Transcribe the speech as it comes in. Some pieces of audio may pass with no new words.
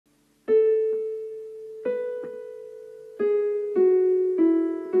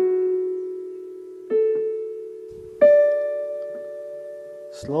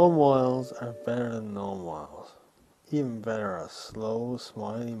Slow miles are better than no miles. Even better are slow,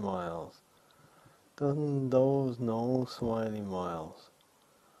 smiley miles than those no smiley miles.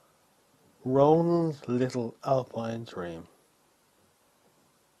 Ronan's little Alpine dream.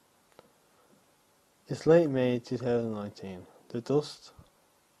 It's late May 2019. The dust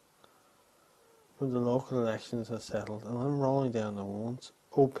from the local elections has settled, and I'm rolling down the once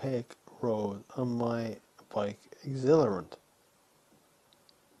opaque road on my bike, exhilarant,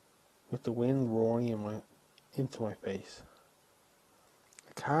 with the wind roaring into my face.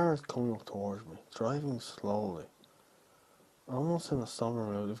 A car is coming up towards me, driving slowly, almost in a summer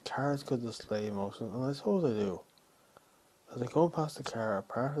mood. If cars could display emotion, and I suppose they do. As I go past the car, a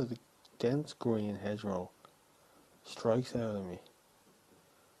part of the dense green hedgerow strikes out at me.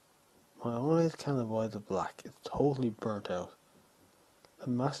 My eyes can't avoid the black. It's totally burnt out. A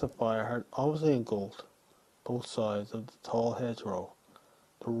massive fire had obviously engulfed both sides of the tall hedgerow.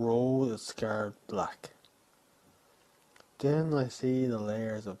 The road is scarred black. Then I see the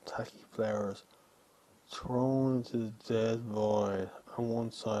layers of tacky flowers thrown into the dead void on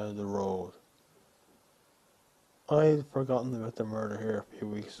one side of the road. I'd forgotten about the murder here a few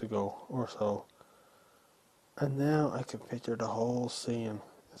weeks ago or so, and now I can picture the whole scene.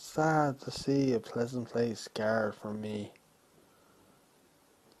 It's sad to see a pleasant place scarred for me.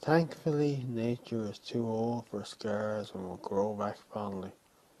 Thankfully, nature is too old for scars and will grow back fondly.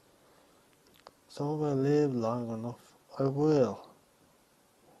 So if I live long enough, I will,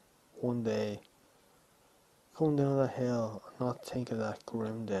 one day, come down the hill and not think of that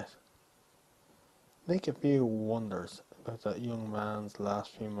grim death. Make a few wonders about that young man's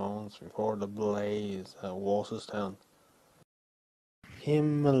last few moments before the blaze at Walterstown.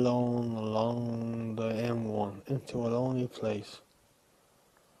 Him alone along the M1 into a lonely place.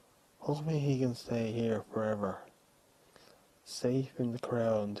 Hoping he can stay here forever. Safe in the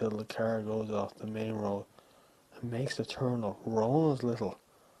crowd until the car goes off the main road and makes a turn up Rowans little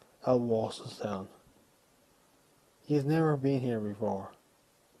at Walterstown. He has never been here before.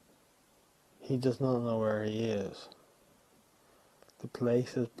 He does not know where he is. The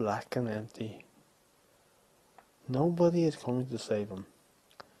place is black and empty. Nobody is coming to save him.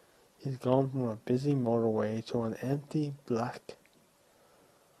 He's gone from a busy motorway to an empty black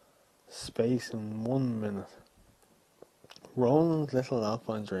space in 1 minute. Roland's little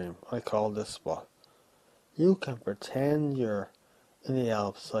Alpine dream, I call this spot. You can pretend you're in the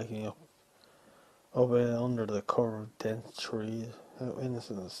Alps cycling up it under the cover of dense trees. How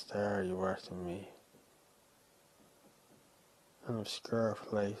innocent a star you are to me. An obscure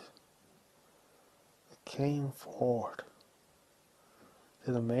place. It came forward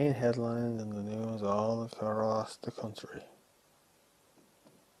to the main headlines in the news all across the country.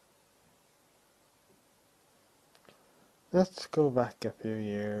 Let's go back a few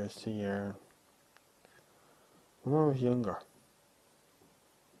years to Yarn. When I was younger,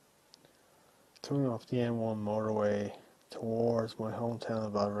 coming off the M1 motorway towards my hometown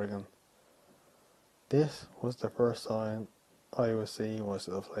of Balbriggan, this was the first sign I would see was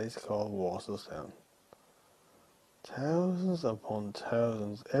a place called Walterstown. Thousands upon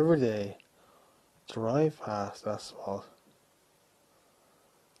thousands every day drive past that spot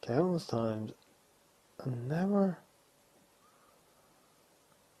countless times and never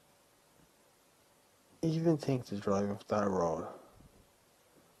even think to drive up that road.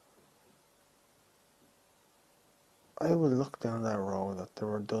 I would look down that road at the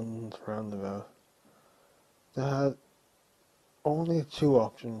redundant roundabout that had only two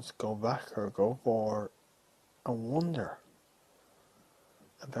options, go back or go forward, and wonder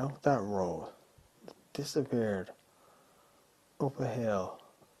about that road that disappeared up a hill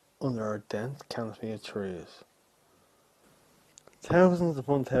under a dense canopy of trees. Thousands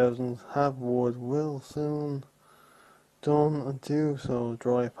upon thousands have will soon done and do so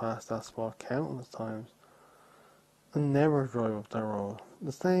drive past that spot countless times and never drive up that road.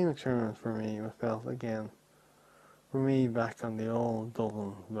 The same experience for me was felt again for me back on the old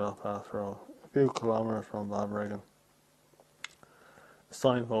Dublin Belfast road, a few kilometres from Balbriggan. A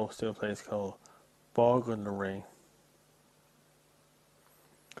signpost to a place called Bog on the Ring.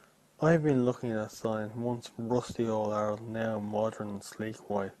 I've been looking at that sign, once rusty old arrow, now modern and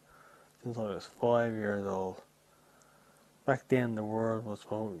sleek white, since I was 5 years old. Back then the world was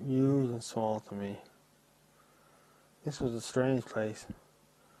both huge and small to me. This was a strange place.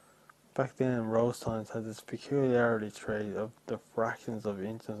 Back then road signs had this peculiarity trait of the fractions of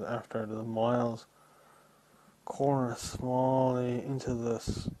inches after the miles corner smallly into the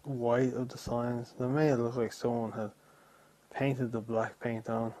white of the signs that made it look like someone had painted the black paint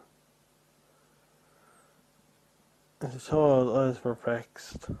on. As a child, I was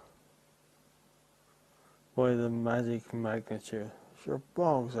perplexed by the magic magnitude. Sure,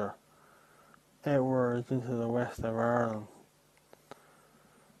 bogs are outwards into the west of Ireland.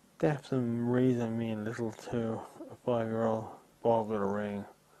 Depth and reason mean little to a 5-year-old bog with a ring.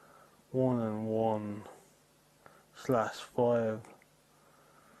 1 and 1/5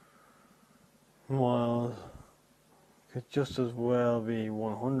 miles could just as well be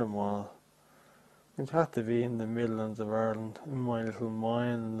 100 miles. It had to be in the Midlands of Ireland, in my little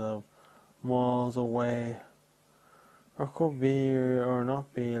mind of miles away, or could be or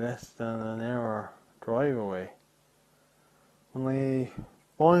not be less than an hour drive away. When I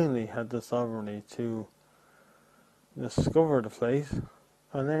finally had the sovereignty to discover the place,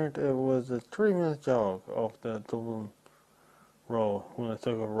 I learned it was a 3-minute jog off the Dublin road when I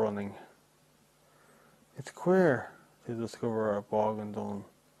took up running. It's queer to discover a bog in Dublin.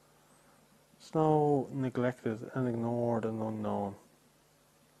 Snow neglected and ignored and unknown.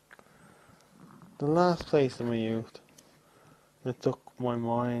 The last place in my youth that took my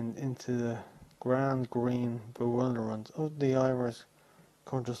mind into the grand green bewilderment of the Irish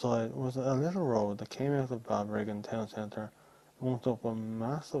countryside was a little road that came out of Balbriggan town centre and went up a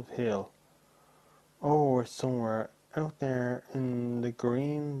massive hill over which somewhere out there in the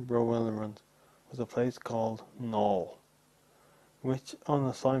green bewilderment was a place called Dole, which on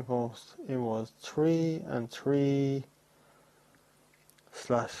the signpost it was 3 and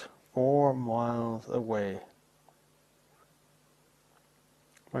 3/4 miles away.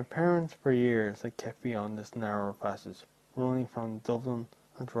 My parents for years had kept me on this narrow passage, running from Dublin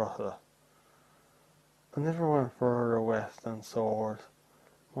and Drogheda. I never went further west than Swords.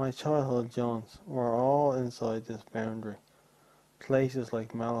 My childhood jaunts were all inside this boundary. Places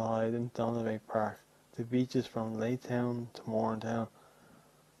like Malahide and Donabate Park, the beaches from Laytown to Morntown,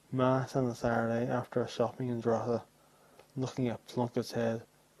 Mass on a Saturday after shopping in Drogheda, looking at Plunkett's Head,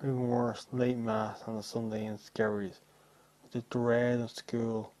 or even worse, late Mass on a Sunday in Skerries, with the dread of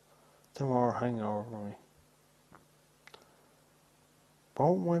school tomorrow hanging over me.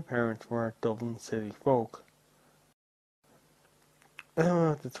 Both my parents were Dublin city folk. Out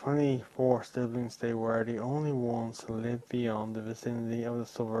of the 24 siblings, they were the only ones to live beyond the vicinity of the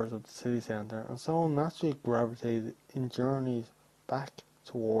suburbs of the city centre, and so naturally gravitated in journeys back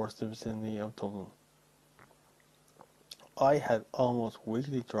towards the vicinity of Dublin. I had almost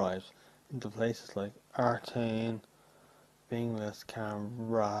weekly drives into places like Artane, Binglas,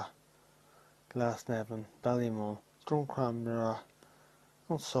 Canberra, Glasnevin, Ballymun, Drumcranborough,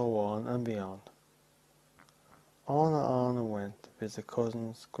 and so on and beyond. On I went to visit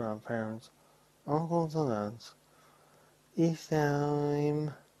cousins, grandparents, uncles and aunts, each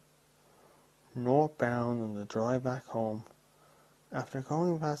time northbound on the drive back home. After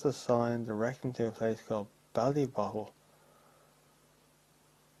going past a sign directing to a place called Ballybottle,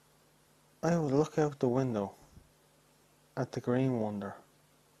 I would look out the window at the Green Wonder.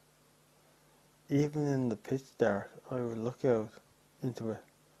 Even in the pitch dark, I would look out into it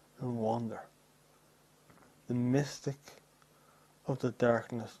and wonder. The mystic of the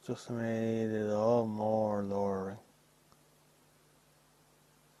darkness just made it all more alluring.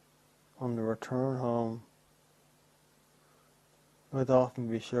 On the return home, I'd often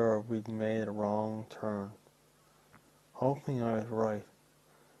be sure we'd made a wrong turn, hoping I was right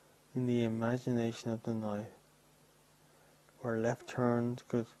in the imagination of the night, where left turns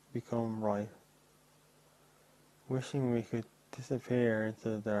could become right, wishing we could disappear into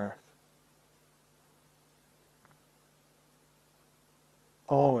the dark.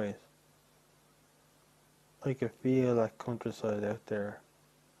 Always, I could feel that countryside out there,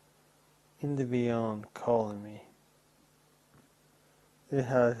 in the beyond, calling me. It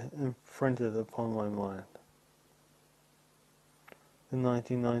had imprinted upon my mind. The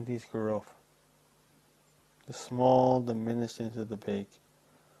 1990s grew up. The small diminished into the big.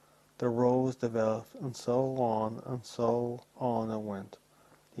 The roads developed, and so on it went.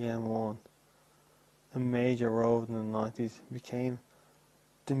 The M1, a major road in the 90s, became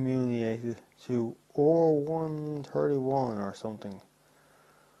diminuted to R131 or something.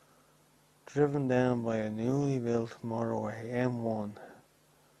 Driven down by a newly built motorway, M1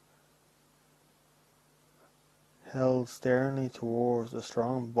 held sternly towards the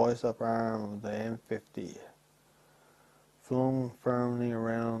strong bicep arm of the M50, flung firmly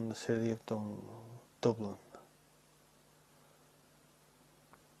around the city of Dublin.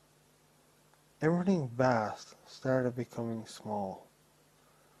 Everything vast started becoming small.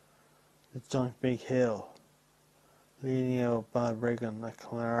 The giant big hill, leading out of Balbriggan at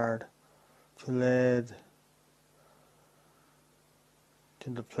Clonard, to lead to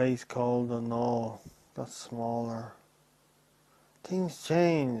the place called the Knoll, got smaller Things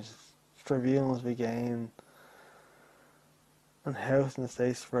changed. Tribunals began, and housing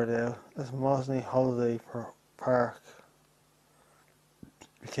estates spread out. This Mosney Holiday Park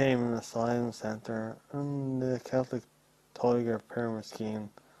became an asylum centre, and the Celtic Tiger Pyramid Scheme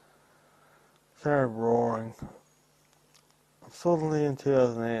started roaring. And suddenly in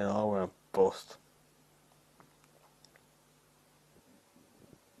 2008 it all went bust.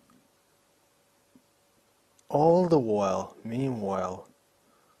 All the while, meanwhile,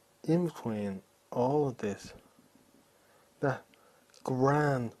 in between all of this, that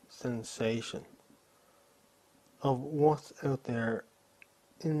grand sensation of what's out there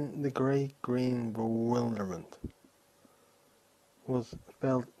in the great green bewilderment was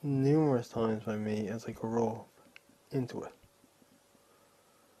felt numerous times by me as I grew up into it.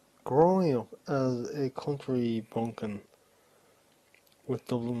 Growing up as a country bumpkin with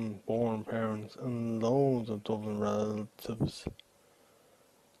Dublin born parents and loads of Dublin relatives,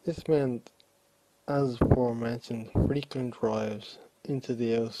 this meant, as aforementioned, frequent drives into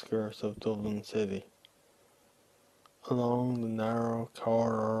the outskirts of Dublin city, along the narrow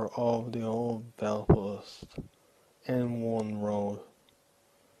corridor of the old Belfast M1 road.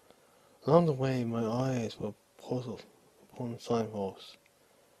 Along the way my eyes were puzzled upon signposts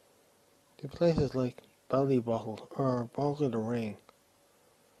to places like Ballybottle or Bog of the Ring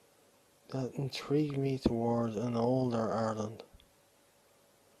that intrigued me towards an older Ireland.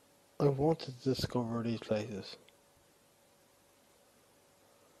 I wanted to discover these places.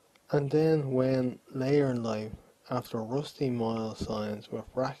 And then when, later in life, after rusty mile signs with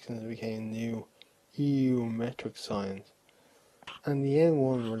fractions became new EU metric signs, and the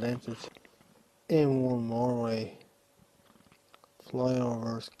N1 relented, N1 motorway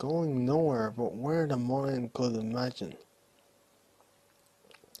flyovers going nowhere but where the mind could imagine.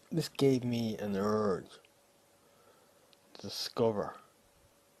 This gave me an urge to discover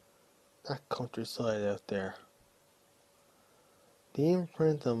that countryside out there. The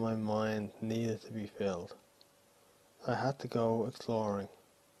imprint on my mind needed to be filled. I had to go exploring.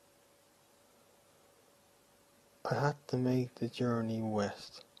 I had to make the journey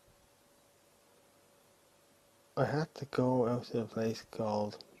west. I had to go out to a place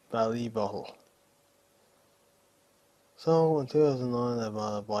called Ballybottle. So in 2009 I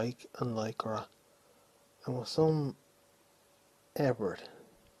bought a bike and Lycra, and with some effort,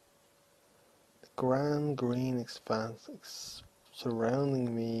 the grand green expanse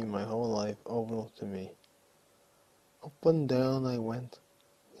surrounding me my whole life opened up to me. Up and down I went,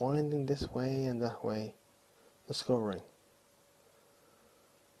 winding this way and that way, discovering.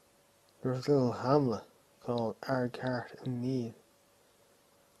 There was a little hamlet called Ardcart in Meath,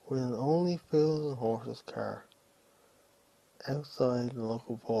 with an only fools and horses car outside the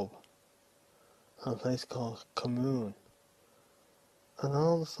local pub, and a place called Commune, and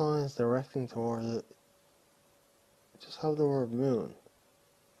all the signs directing towards it just have the word moon.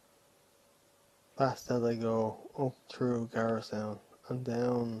 Past that I go, up through Garristown and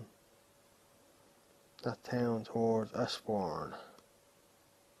down that town towards Ashbourne.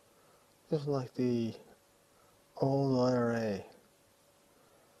 Just like the old IRA,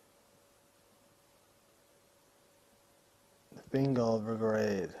 the Bengal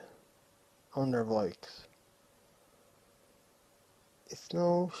Brigade, on their bikes. It's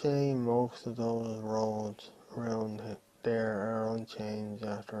no shame most of those roads around there are unchanged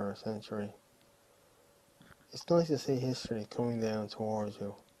after a century. It's nice to see history coming down towards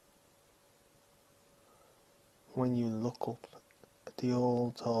you when you look up at the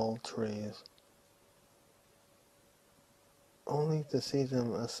old tall trees, only to see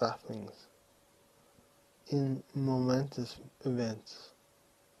them as saplings in momentous events.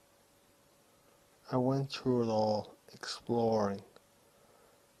 I went through it all, exploring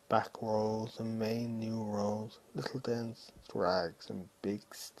back roads and main new roads, little dense drags and big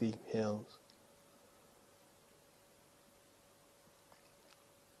steep hills.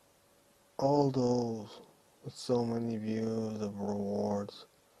 All those with so many views of rewards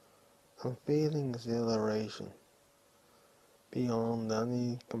and feeling exhilaration beyond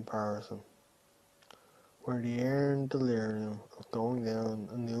any comparison, where the air and delirium of going down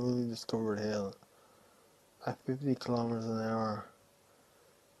a newly discovered hill at 50 kilometers an hour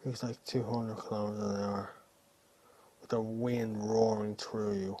feels like 200 kilometers an hour, with the wind roaring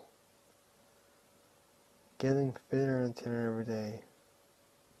through you. Getting fitter and thinner every day,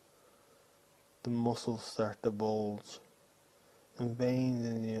 the muscles start to bulge, and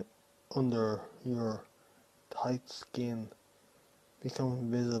veins under your tight skin become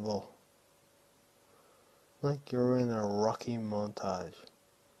visible, like you're in a Rocky montage.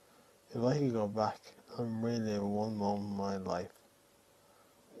 If I could go back and relive one moment of my life,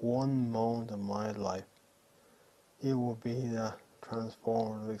 one moment in my life, it will be that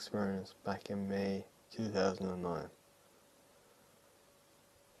transformative experience back in May 2009.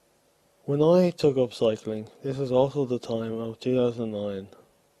 When I took up cycling, this was also the time of 2009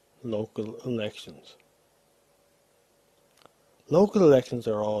 local elections. Local elections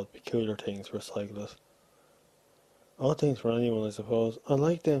are odd, peculiar things for cyclists. Odd things for anyone, I suppose. I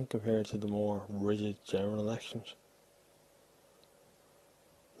like them compared to the more rigid general elections.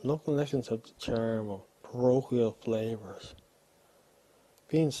 Local elections have the charm of parochial flavours.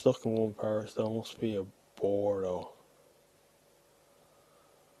 Being stuck in one parish though must be a bore though.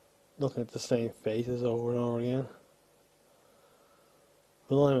 Looking at the same faces over and over again.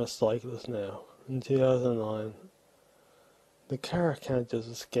 But I'm a cyclist now. In 2009, the car can't just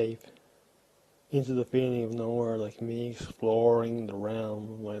escape into the feeling of nowhere like me exploring the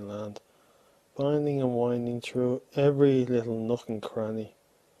realm of my land, finding and winding through every little nook and cranny,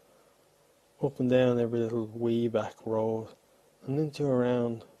 up and down every little wee back road, and into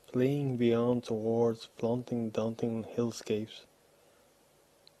around, fleeing beyond towards flaunting, daunting hillscapes.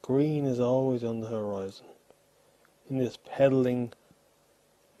 Green is always on the horizon, in this pedalling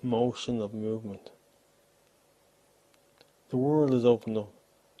motion of movement. The world is opened up,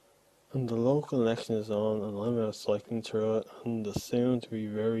 and the local election is on, and I'm out cycling through it, and the soon to be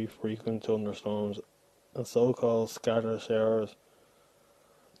very frequent thunderstorms and so-called scattered showers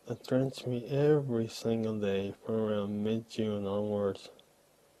that drench me every single day from around mid-June onwards.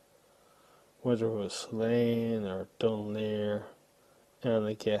 Whether it was Slane or Dunleer,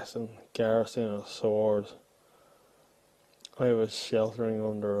 Annagesson, Garrison or Swords, I was sheltering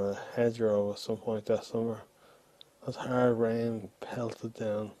under a hedgerow at some point that summer as hard rain pelted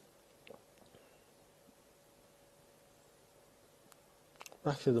down.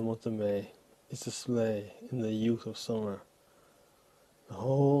 Back to the month of May, it's a sleigh in the youth of summer. It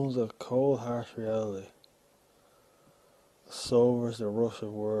holds a cold harsh reality. It sobers the rush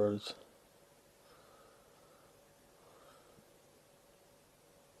of words.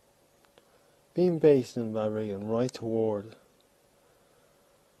 Being based in Balbriggan, right toward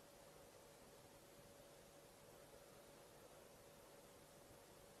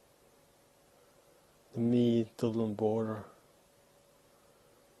the Meath-Dublin border,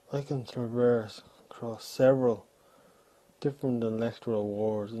 I can traverse across several different electoral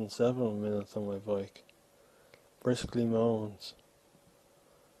wards in several minutes on my bike. Briskly moans,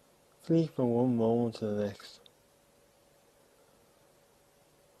 flee from one moment to the next.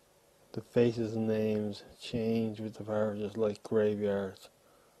 The faces and names change with the parishes like graveyards.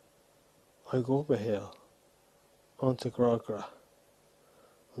 I go up a hill, onto Grogra,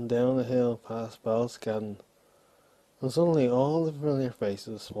 and down the hill past Balscadden, and suddenly all the familiar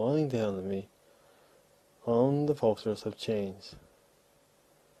faces smiling down at me on the posters have changed.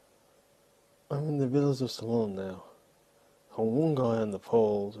 I'm in the village of Salone now, and one guy on the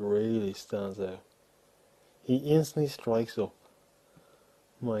polls really stands out. He instantly strikes up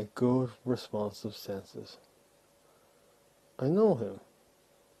my good responsive senses. I know him.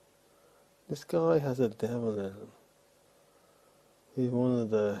 This guy has a devil in him. He's one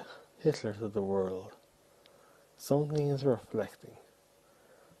of the Hitlers of the world. Something is reflecting.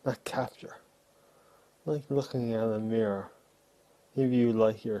 That capture. Like looking at a mirror, if you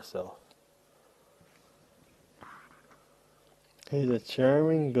like yourself. He's a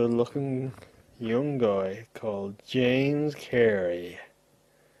charming, good-looking young guy called James Carey.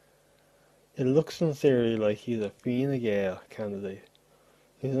 It looks sincerely like he's a Fine Gael candidate.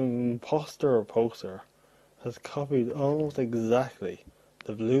 His imposter or poster has copied almost exactly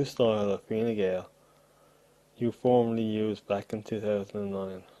the blue style of Fine Gael you formerly used back in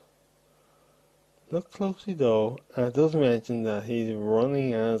 2009. Look closely though, and it does mention that he's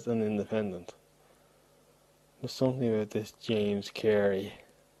running as an independent. There's something about this James Carey.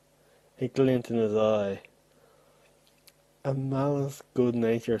 A glint in his eye. A malice,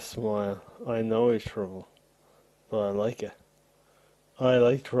 good-natured smile. I know he's trouble, but I like it. I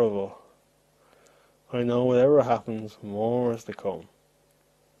like trouble. I know whatever happens, more is to come.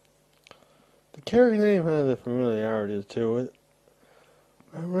 The Carey name had a familiarity to it.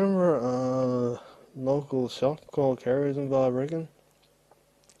 I remember a local shop called Carey's in Balbriggan.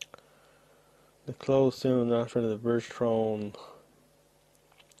 They closed soon after the Bridgestone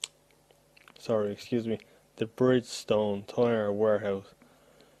the Bridgestone Tire Warehouse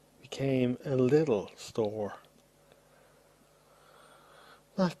became a little store.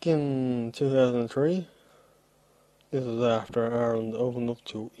 Back in 2003, this was after Ireland opened up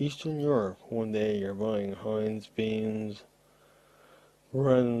to Eastern Europe. One day you're buying Heinz beans,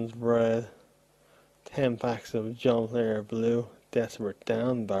 Rowans bread, 10 packs of John Player Blue, desperate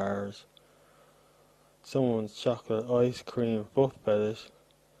down bars, someone's chocolate ice cream foot fetish,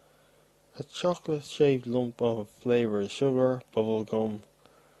 a chocolate-shaped lump of flavoured sugar, bubble gum,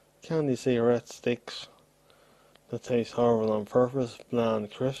 candy cigarette sticks that taste horrible on purpose,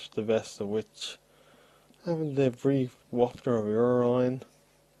 bland crisps, the best of which, having the brief wafter of urine,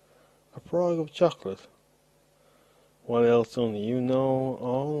 a frog of chocolate. What else only you know,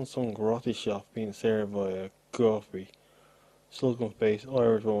 all in some grotty shop being served by a goofy, sullen-faced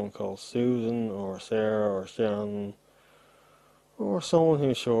Irish woman called Susan, or Sarah, or Sharon, or someone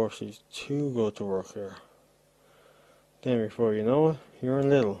who's sure she's too good to work here. Then before you know it, you're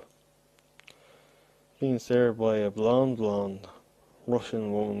little, being served by a blonde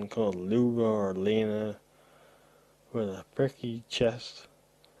Russian woman called Luba or Lena, with a pricky chest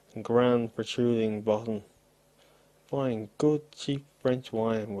and grand protruding bottom, buying good cheap French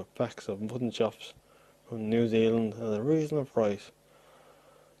wine with packs of mutton chops from New Zealand at a reasonable price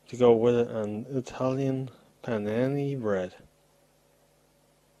to go with it, and Italian panini bread.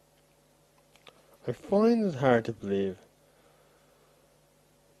 I find it hard to believe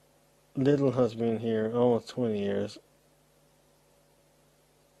Lidl has been here almost 20 years.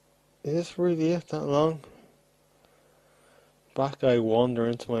 Is this really it, that long? Back I wander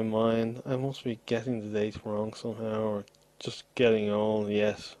into my mind. I must be getting the dates wrong somehow, or just getting old,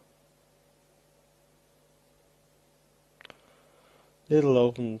 yes. Lidl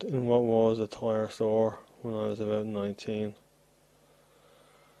opened in what was a tire store when I was about 19.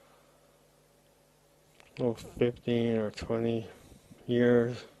 Oh, 15 or 20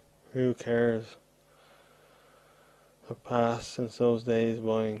 years, who cares, have passed since those days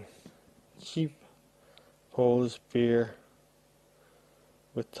buying cheap Polish beer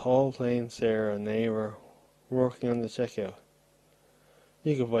with tall plain Sarah, a neighbour, working on the checkout.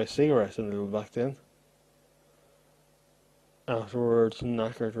 You could buy cigarettes in Lidl back then. Afterwards,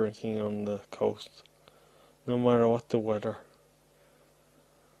 knackered drinking on the coast, no matter what the weather.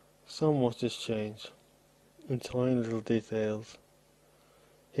 So much has changed, in tiny little details.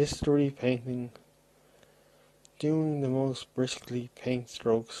 History painting, doing the most briskly paint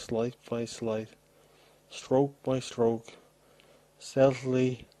strokes slight by slight, stroke by stroke,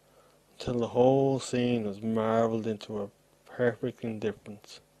 stealthily, until the whole scene was marvelled into a perfect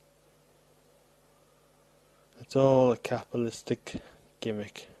indifference. It's all a capitalistic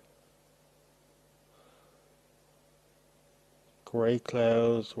gimmick. Grey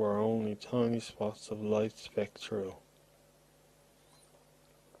clouds were only tiny spots of light specked through.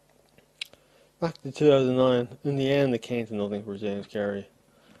 Back to 2009, in the end it came to nothing for James Carey.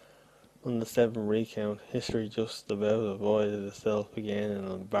 On the 7th recount, history just about avoided itself again in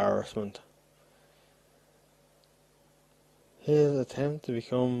embarrassment. His attempt to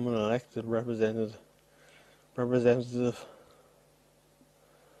become an elected representative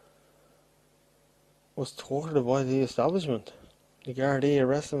was thwarted by the establishment. The Gardaí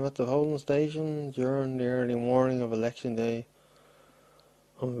arrested him at the polling station during the early morning of election day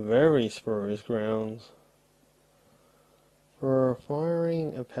on very spurious grounds for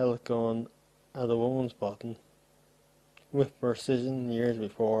firing a pellet gun at a woman's bottom with precision years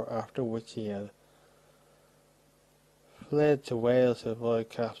before, after which he had fled to Wales to avoid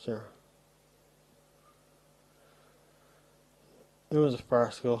capture. It was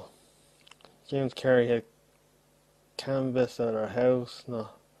farcical. James Carey had canvassed at our house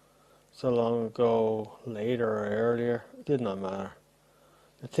not so long ago, later or earlier, it did not matter.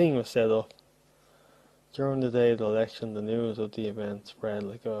 The thing was set up. During the day of the election, the news of the event spread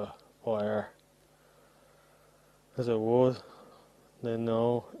like a fire. As it would, they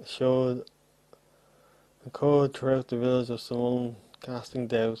know, it showed a code throughout the village of someone casting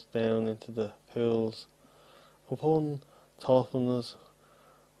doubts down into the pools of unthoughtfulness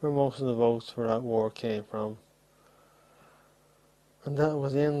where most of the votes for that war came from. And that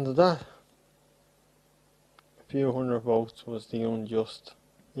was the end of that. A few hundred votes was the unjust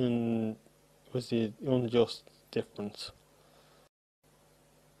difference.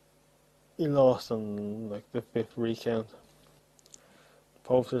 He lost on like the 5th recount.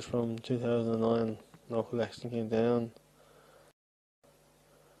 Posters from 2009 local election came down,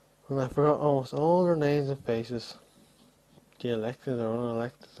 and I forgot almost all their names and faces, the elected or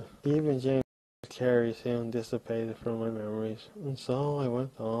unelected. Even James Carey soon dissipated from my memories, and so I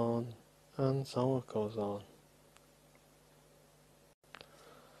went on, and so it goes on.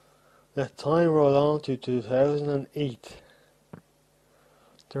 Let time roll on to 2008.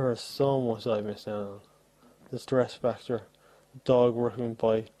 There is so much I missed out on. The stress factor, the dog working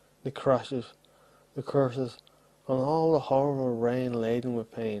bite, the crashes, the curses, and all the horrible rain laden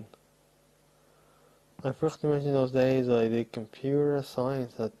with pain. I forgot to mention those days I did computer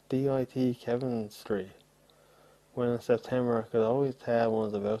science at DIT Kevin Street, when in September I could always tell when it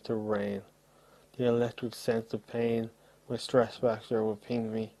was about to rain. The electric sense of pain, my stress factor would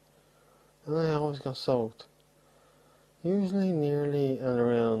ping me, and I always got soaked, usually nearly and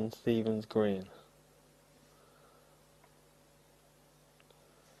around Stephen's Green.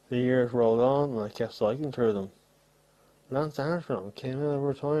 The years rolled on and I kept cycling through them. Lance Armstrong came out of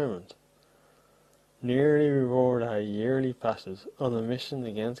retirement, nearly rewarded our yearly passes on a mission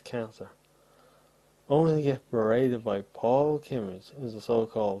against cancer, only to get berated by Paul Kimmage as the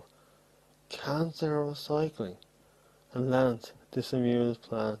so-called cancer of cycling, and Lance disamused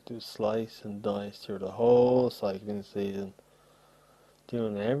planned to slice and dice through the whole cycling season,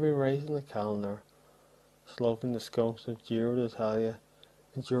 doing every race in the calendar, sloping the scopes of Giro d'Italia,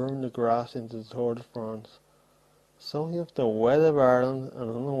 enduring the grass into the Tour de France, soaking up the wet of Ireland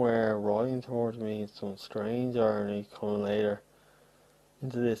and unaware riding towards me in some strange irony coming later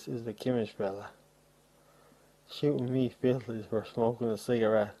into this is the Kimmage fella, shooting me filthy for smoking a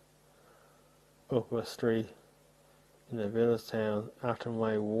cigarette up a street in a village town after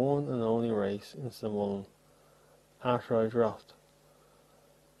my one and only race in Stmullen, after I dropped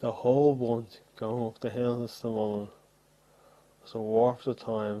the whole bunch going up the hills of Stmullen, so warps of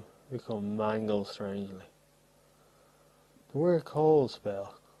time become mangled strangely. The weird cold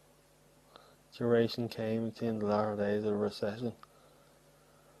spell duration came within the latter days of the recession.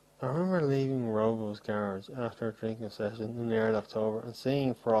 I remember leaving Robo's garage after a drinking session in early October and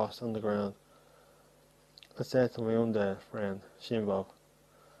seeing frost on the ground. I said to my undead friend, Shimbo,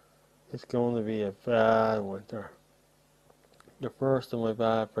 it's going to be a bad winter. The first of my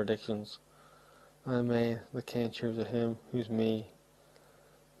bad predictions I made that came true to him, who's me,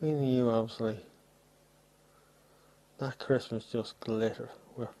 meaning you obviously. That Christmas just glittered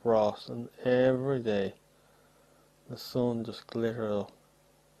with frost, and every day the sun just glittered up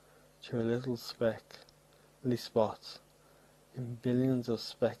through little spots in billions of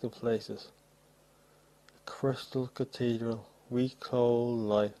speckled places. A crystal cathedral, weak cold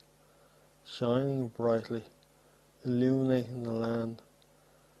light, shining brightly, illuminating the land.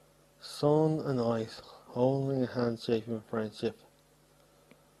 Sun and ice holding a handshake in friendship.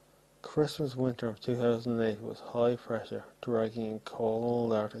 Christmas winter of 2008 was high pressure, dragging in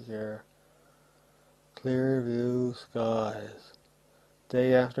cold Arctic air. Clear blue skies,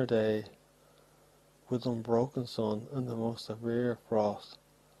 day after day, with unbroken sun and the most severe frost,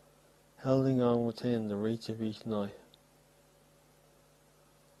 holding on within the reach of each night.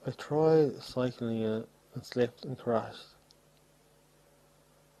 I tried cycling in it and slipped and crashed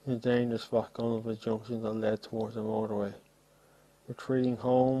in a dangerous spot going up a junction that led towards the motorway. Retreating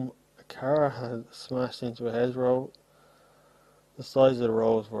home, a car had smashed into a hedgerow. The sides of the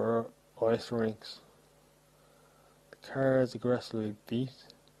roads were ice rinks. The cars aggressively beat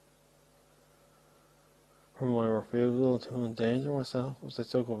from my refusal to endanger myself as I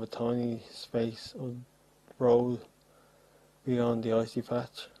took up a tiny space of road beyond the icy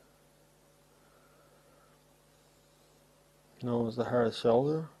patch, known as the hard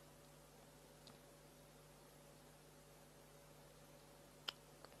shoulder.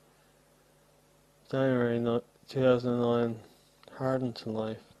 January 2009, hardened to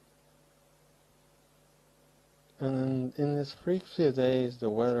life. And in this brief few days, the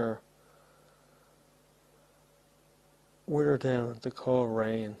weather withered down into cold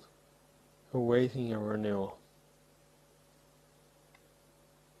rain, awaiting a renewal.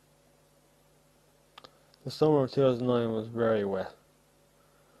 The summer of 2009 was very wet.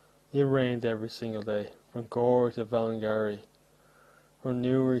 It rained every single day, from Gorey to Ballingarry, from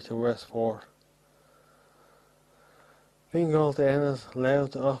Newry to Westport. Fingal to Ennis,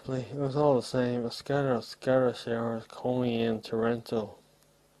 Louth to Offaly, it was all the same, a scatter of showers coming in torrential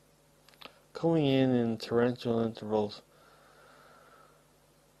intervals.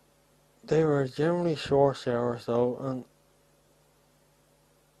 They were generally short showers though, and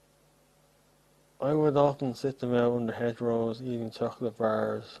I would often sit them out in the hedgerows eating chocolate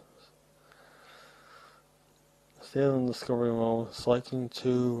bars, still in discovery mode, cycling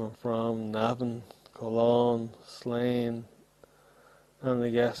to and from Navan, Cologne, Slane, and the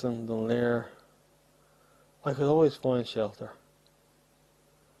Gesson, Dunleer. I could always find shelter,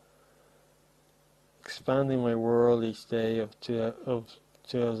 expanding my world each day of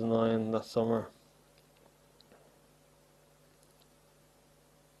 2009 that summer.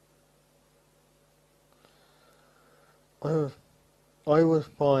 I would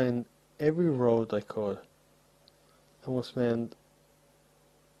find every road I could and would spend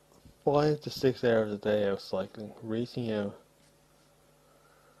 5 to 6 hours a day out cycling, reaching out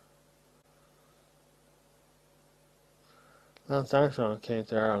Lance Armstrong came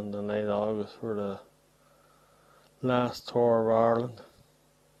to Ireland in late August for the last tour of Ireland.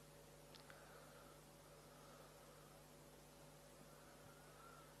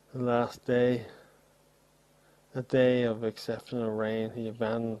 The last day, a day of exceptional rain, he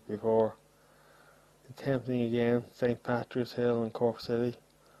abandoned before attempting again St. Patrick's Hill in Cork City.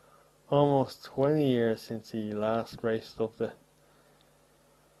 Almost 20 years since he last raced up the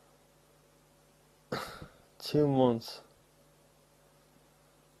 2 months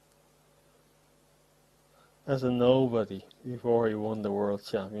as a nobody before he won the World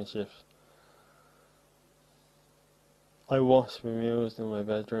Championships. I watched bemused in my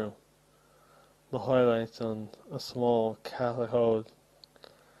bedroom, the highlights on a small calico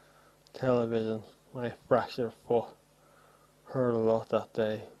television. My fractured foot hurt a lot that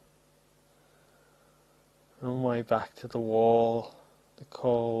day. On my back to the wall, the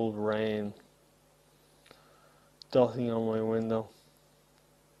cold rain dotting on my window,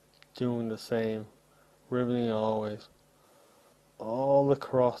 doing the same, ribbling always, all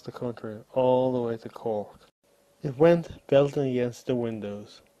across the country, all the way to Cork. It went belting against the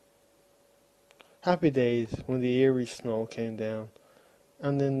windows. Happy days when the eerie snow came down,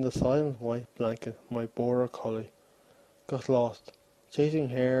 and in the silent white blanket my border collie got lost, chasing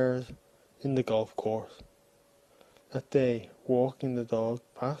hares in the golf course. That day, walking the dog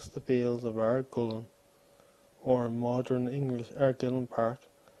past the fields of Ardgullen, or in modern English Ardgullen Park,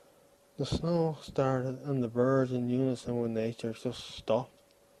 the snow started and the birds in unison with nature just stopped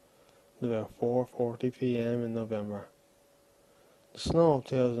at about 4:40 p.m. in November. The snow of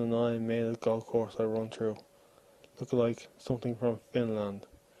 2009 made the golf course I run through look like something from Finland.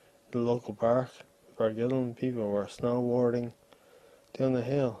 The local park, Ardgullen people were snowboarding down the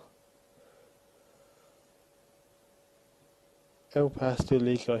hill. Out past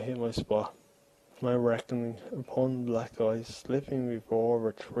Duleek I hit my spot, my reckoning upon black ice, slipping before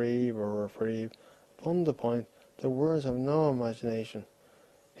retrieve or reprieve, upon the point that words have no imagination.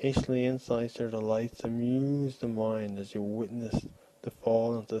 Hastily insights their delights amuse the mind as you witness the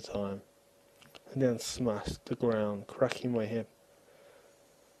fall into time, and then smash the ground, cracking my hip,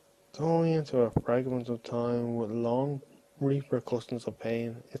 going into a fragment of time with long repercussions of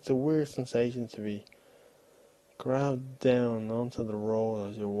pain. It's a weird sensation to be grabbed down onto the road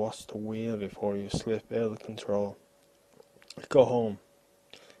as you watch the wheel before you slip out of control. I go home,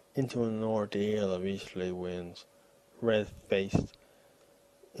 into an ordeal of easterly winds, red-faced,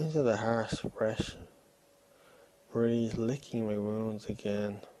 into the harsh, fresh breeze licking my wounds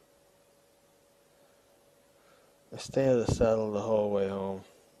again. I stay at the saddle the whole way home,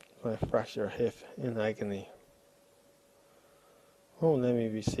 my fractured hip in agony. Won't let me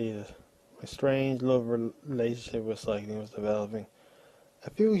be seated. My strange love relationship with cycling was developing.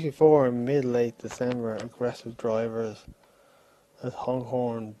 A few weeks before, in mid-late December, aggressive drivers at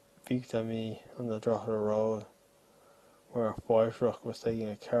Honghorn beeped at me on the drop of the road, where a fire truck was taking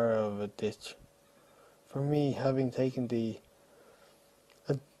a car out of a ditch. For me, having taken the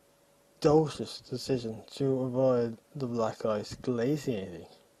audacious decision to avoid the black ice glaciating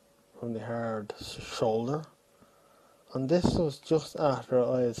from the hard shoulder, and this was just after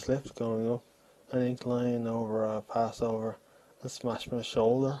I had slipped going up an incline over a passover and smashed my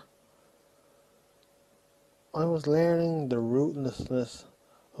shoulder. I was learning the ruthlessness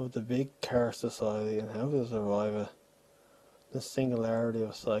of the big car society and how to survive it. The singularity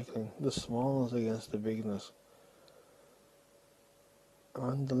of cycling, the smallness against the bigness,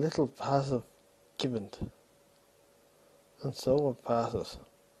 and the little passive gibbet. And so it passes.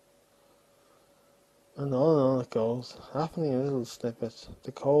 And on it goes, happening in little snippets.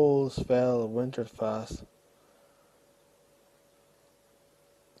 The cold spell wintered fast.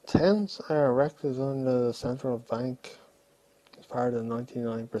 Tents are erected under the central bank as part of the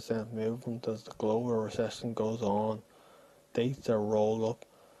 99% movement as the global recession goes on. Dates are rolled up.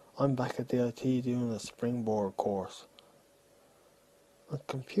 I'm back at DIT doing a springboard course. And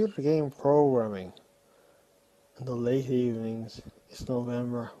computer game programming. In the late evenings, it's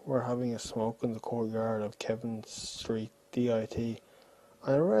November, we're having a smoke in the courtyard of Kevin Street DIT.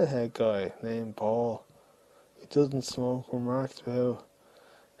 And a redhead guy named Paul, who doesn't smoke, remarked about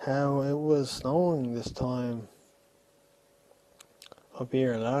how it was snowing this time of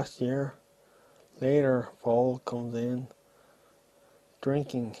year last year. Later, Paul comes in,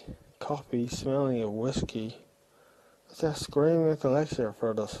 drinking coffee, smelling of whiskey. It's a screaming at the lecture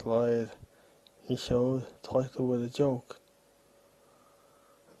for the slide he showed, titled with a joke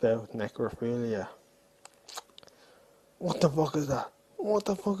about necrophilia. What the fuck is that? What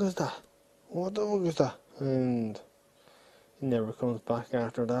the fuck is that? What the fuck is that? And he never comes back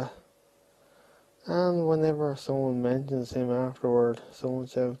after that. And whenever someone mentions him afterward, someone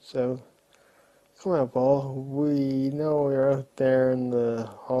shouts out, "Come on, Paul, we know you're out there in the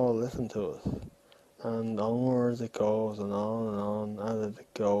hall, listen to us." And onwards it goes, and on as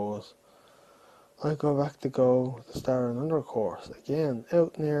it goes. I go back to start another course, again,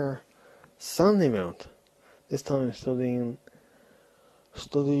 out near Sandymount, this time studying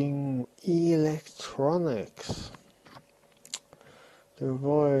electronics. To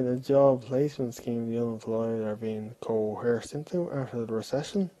avoid a job placement scheme the unemployed are being coerced into after the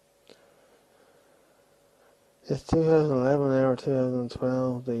recession. It's 2011 or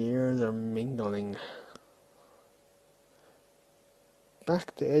 2012, the years are mingling.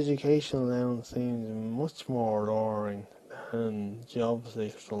 Back to education allowance seems much more alluring than job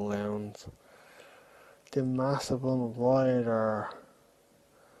seekers allowance. The massive unemployed are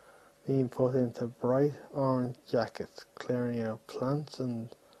being put into bright orange jackets, clearing out plants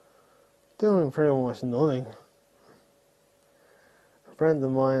and doing pretty much nothing. A friend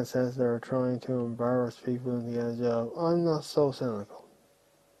of mine says they're trying to embarrass people into getting a job. I'm not so cynical.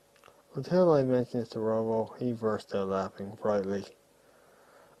 Until I mentioned it to Robo, he burst out laughing brightly.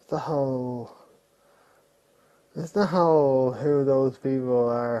 The whole It's not how who those people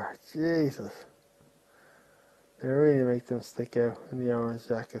are. Jesus. They really make them stick out in the orange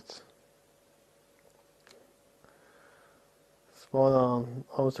jackets. Spot on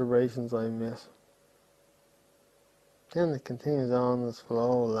observations I miss. Then it continues on this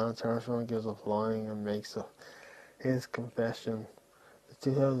flow. Lance Armstrong gives up lying and makes his confession. The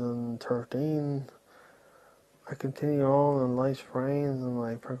 2013, I continue on in life's frames and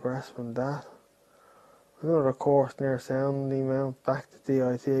I progress from that. Another course near Sandymount, back to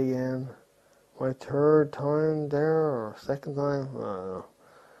DIT again. My third time there, or second time, I don't know.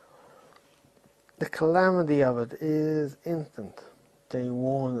 The calamity of it is instant. Day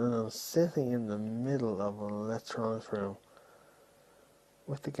one, and I'm sitting in the middle of an electronics room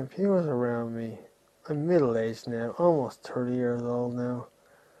with the computers around me. I'm middle-aged now, almost 30 years old now.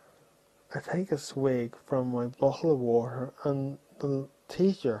 I take a swig from my bottle of water, and the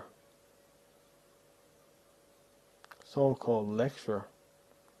teacher, so-called lecturer,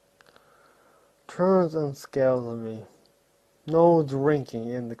 turns and scowls at me. No drinking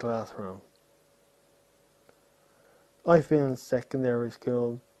in the classroom. I've been in secondary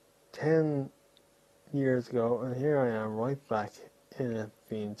school 10 years ago, and here I am right back in it,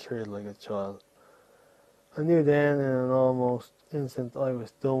 being treated like a child. I knew then in an almost instant I was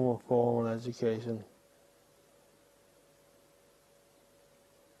done with formal education.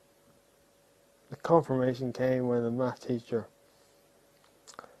 The confirmation came when the math teacher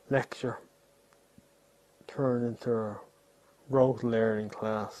lecture turned into a rote learning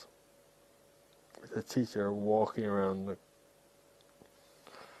class, with the teacher walking around the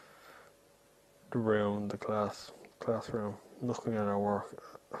room, the classroom, looking at our work.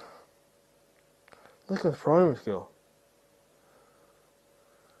 Look at primary school.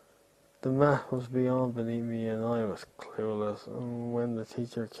 The math was beyond beneath me and I was clueless, and when the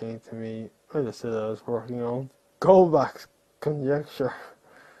teacher came to me, I just said I was working on Goldbach's conjecture.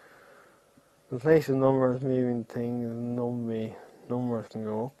 The place of numbers moving things numb me. Numbers can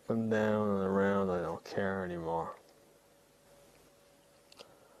go up and down and around, I don't care anymore.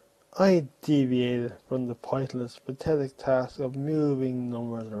 I deviated from the pointless, pathetic task of moving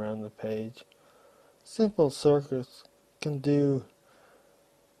numbers around the page. Simple circuits can do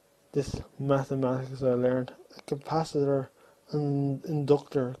this mathematics I learned. A capacitor and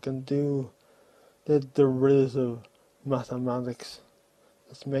inductor can do the derivative mathematics.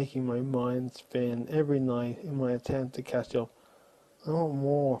 It's making my mind spin every night in my attempt to catch up. I want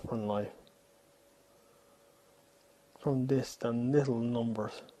more from life, from this than little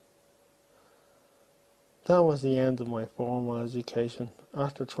numbers. That was the end of my formal education.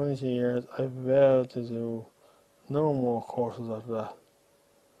 After 20 years, I vowed to do no more courses after that.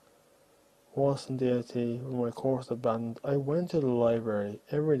 Once in DIT, with my course abandoned, I went to the library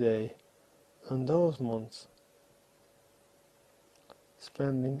every day, and those months,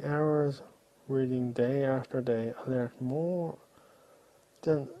 spending hours reading day after day, I learned more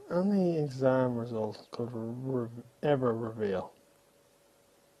than any exam result could ever reveal.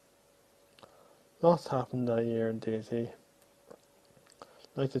 Lots happened that year in DT.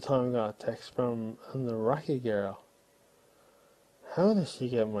 Like the time I got a text from an Iraqi girl. How did she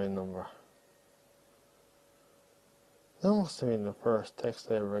get my number? That must have been the first text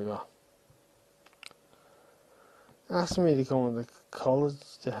I ever got. Asking me to go into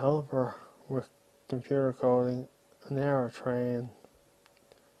college to help her with computer coding, an hour train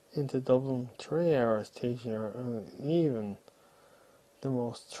into Dublin, 3 hours teaching her, and even the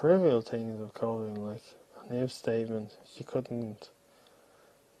most trivial things of coding, like an if statement. She couldn't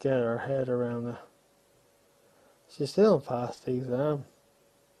get her head around it. She still passed the exam.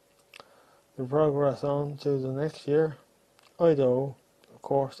 The progress on to the next year, I though, of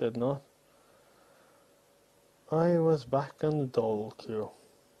course, did not. I was back on the Dole queue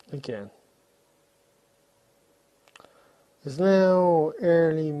again. It's now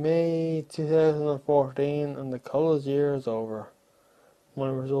early May 2014 and the college year is over. My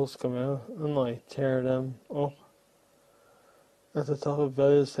results come out and I tear them up at the top of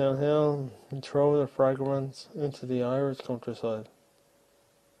Bellewstown Hill and throw the fragments into the Irish countryside.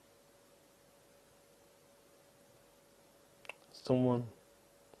 Someone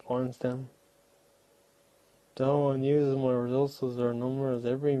finds them. Though and uses my results as their numbers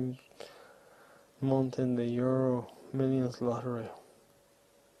every month in the Euro Millions lottery.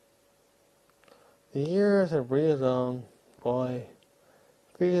 The years have breathed on by,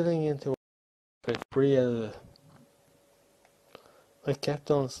 feeling into a free edited. I kept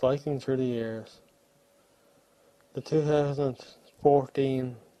on cycling through the years. The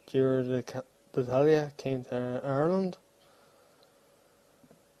 2014 Giro d'Italia came to Ireland.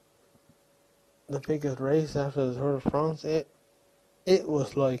 The biggest race after the Tour de France. It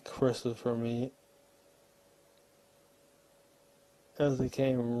was like Christmas for me, as it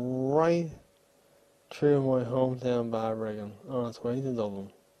came right through my hometown Balbriggan on its way to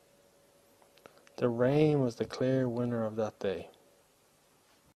Dublin. The rain was the clear winner of that day.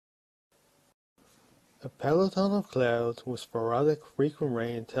 A peloton of clouds with sporadic frequent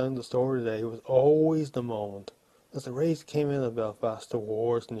rain telling the story today was always the moment as the race came out of Belfast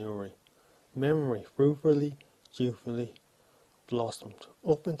towards Newry. Memory fruitfully, youthfully blossomed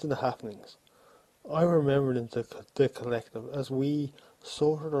up into the happenings. I remembered into the collective as we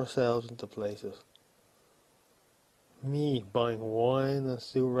sorted ourselves into places. Me buying wine and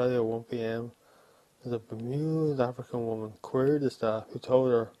soup ready at 1 p.m. as a bemused African woman queried the staff who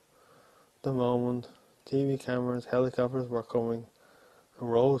told her the moment TV cameras, helicopters were coming and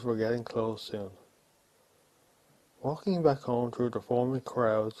roads were getting closed soon. Walking back home through the forming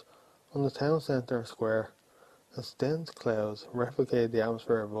crowds on the town centre square, as dense clouds replicated the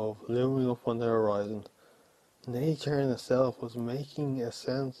atmosphere above, looming up on the horizon, nature in itself was making a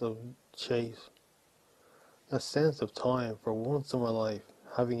sense of chase, a sense of time for once in my life,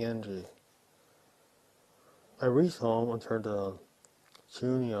 having energy. I reached home and turned it on,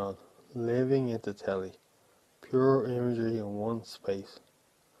 tuning on, living into telly, pure imagery in one space.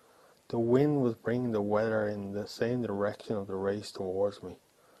 The wind was bringing the weather in the same direction of the race towards me.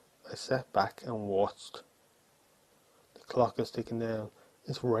 I sat back and watched. The clock is ticking down.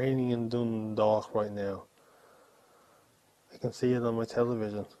 It's raining in Dundalk right now. I can see it on my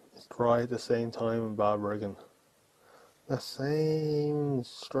television. It's dry at the same time in Balbriggan. That same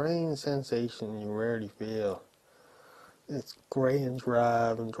strange sensation you rarely feel. It's grey and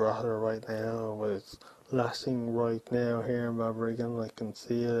drab and Drogheda right now, but it's lashing right now here in Balbriggan. I can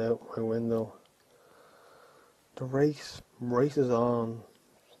see it out my window. The race races on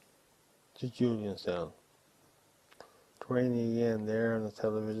to Julianstown. It's raining again there on the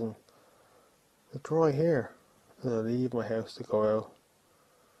television. It's dry here as I leave my house to go out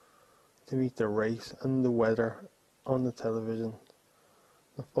to meet the race and the weather on the television.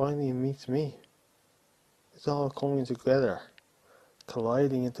 And finally it meets me. It's all coming together,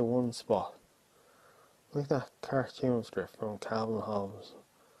 colliding into one spot. Like that cartoon strip from Calvin Hobbes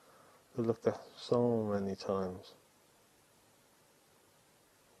we looked at so many times.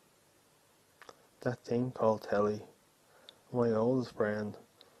 That thing called telly, my oldest friend,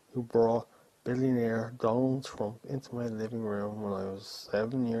 who brought billionaire Donald Trump into my living room when I was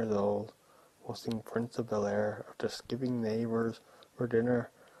 7 years old, watching Prince of Bel-Air after skipping Neighbours for dinner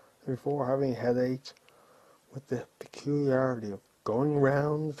and before having a headache, with the peculiarity of going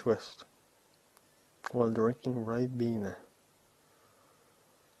round the twist while drinking Ribena,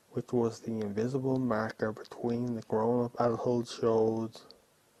 which was the invisible marker between the grown-up adulthood shows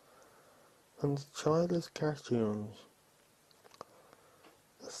and the childish cartoons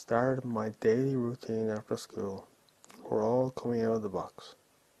that started my daily routine after school, were all coming out of the box.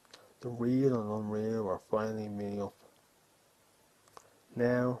 The real and unreal were finally meeting up.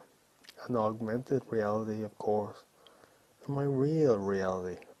 Now, an augmented reality, of course, and my real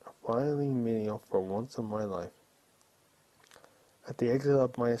reality are finally meeting up for once in my life. At the exit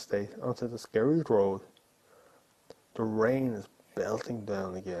of my estate onto the Skerries Road, the rain is belting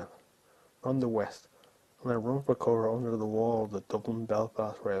down again from the west, and I run for cover under the wall of the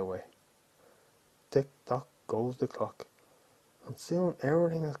Dublin-Belfast Railway. Tick-tock goes the clock, and soon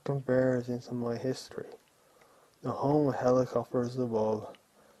everything has converged into my history. The hum of helicopters above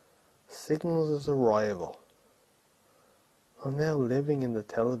signals his arrival. I'm now living in the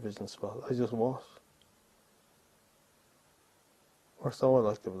television spot I just watched. Or so I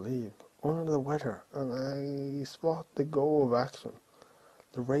like to believe. Under the weather, and I spot the goal of action.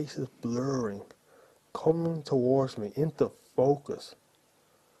 The race is blurring, coming towards me into focus.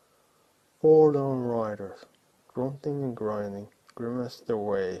 Four lone riders, grunting and grinding, grimace their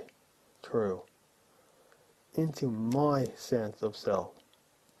way through into my sense of self.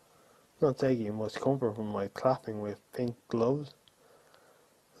 Not taking much comfort from my clapping with pink gloves,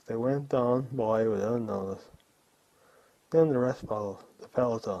 as they went on by without notice. Then the rest followed, the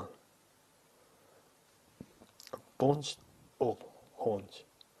peloton, bunched up hunch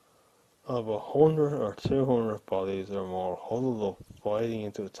of 100 or 200 bodies or more huddled up, fighting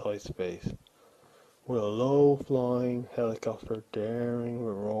into a tight space, with a low-flying helicopter daring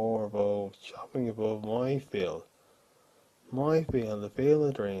with roar above, chopping above my field, the field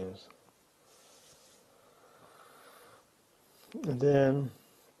of dreams. And then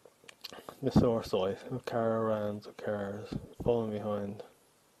the sore sight of caravans of cars falling behind.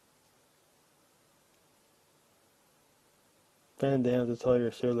 Bend down to tie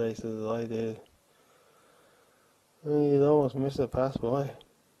your shoelaces as I did. And you'd almost miss it pass by.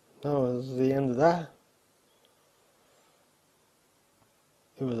 No, it was the end of that.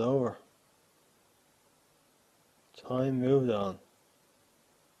 It was over. Time moved on.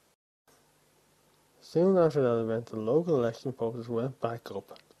 Soon after that event, the local election posters went back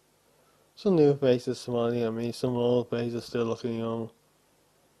up. Some new faces smiling at me, some old faces still looking young.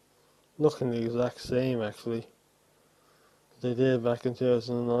 Looking the exact same, actually. They did back in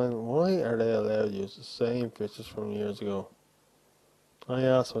 2009. Why are they allowed to use the same pictures from years ago? I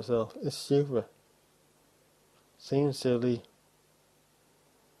asked myself, it's stupid. Seems silly.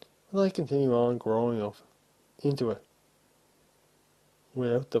 Will I continue on growing up into it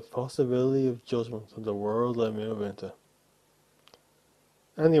without the possibility of judgment of the world I move into?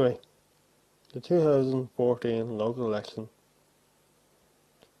 Anyway, the 2014 local election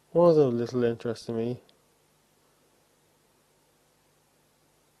was of little interest to me,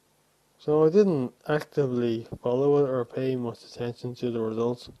 so I didn't actively follow it or pay much attention to the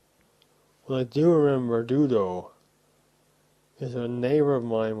results. What I do remember though is a neighbour of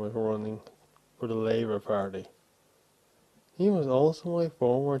mine was running for the Labour Party. He was also my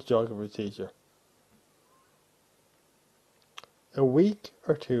former geography teacher. A week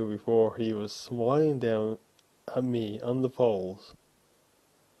or two before, he was smiling down at me on the polls.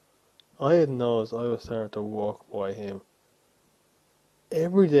 I had noticed I was starting to walk by him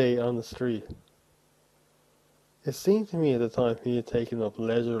every day on the street. It seemed to me at the time he had taken up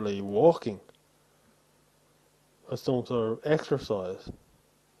leisurely walking as some sort of exercise.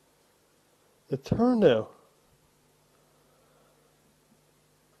 It turned out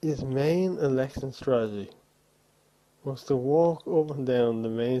his main election strategy was to walk up and down the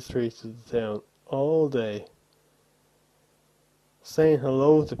main streets of the town all day, saying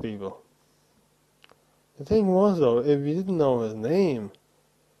hello to people. The thing was though, if you didn't know his name,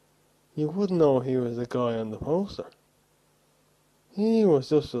 you wouldn't know he was the guy on the poster. He was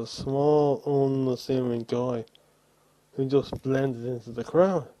just a small, unassuming guy who just blended into the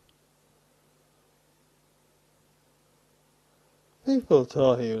crowd. People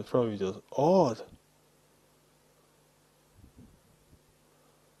thought he was probably just odd.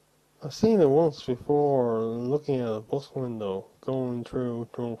 I've seen it once before looking at a bus window going through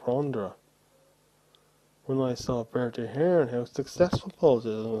Drumcondra, when I saw Bertie Hearn, how successful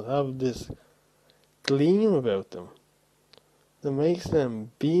politicians have this gleam about them that makes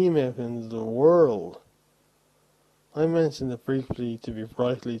them beam out into the world. I mentioned it briefly to be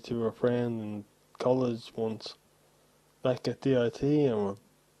brightly to a friend in college once, back at DIT, and with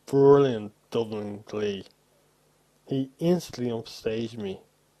brilliant Dublin glee. He instantly upstaged me.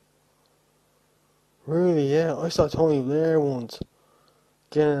 Really, yeah, I saw Tony Blair once,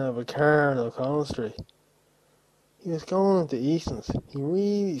 getting out of a car in O'Connell Street. He was going into Easton's. He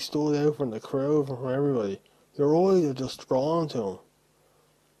really stood out from the crowd, from everybody. Your eyes are just drawn to him.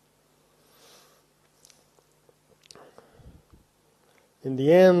 In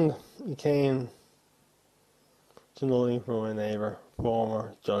the end, he came to nothing from my neighbour,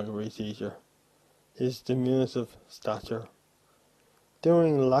 former geography teacher. His diminutive stature,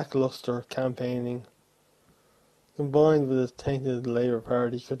 doing lacklustre campaigning, combined with his tainted Labour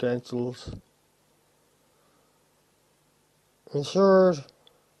Party credentials, ensured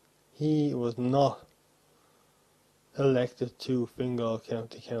he was not elected to Fingal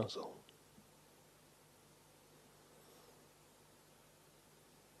County Council.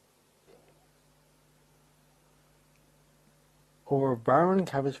 Over barren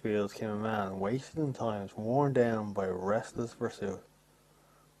cabbage fields came a man, wasted in times, worn down by restless pursuit.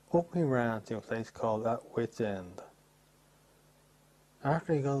 Up he ran to a place called At Wit's End.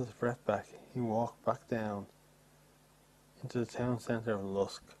 After he got his breath back, he walked back down into the town centre of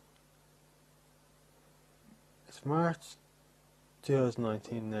Lusk. It's March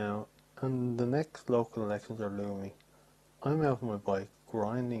 2019 now, and the next local elections are looming. I'm out on my bike,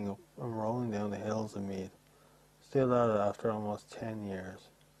 grinding up and rolling down the hills of Meath, still at it after almost 10 years.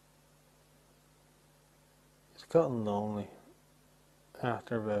 It's gotten lonely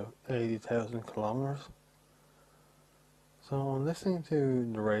after about 80,000 kilometres. So I'm listening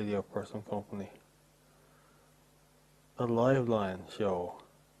to the radio for some company. A Liveline show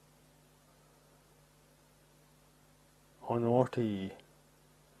on RTE.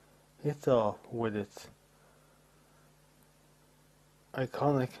 It's off with its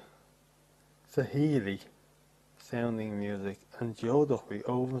iconic Sahili sounding music, and Joe Duffy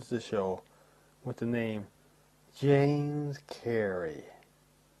opens the show with the name James Carey.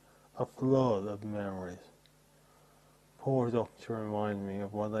 A flood of memories pours up to remind me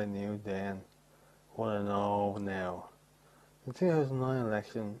of what I knew then, what I know now. The 2009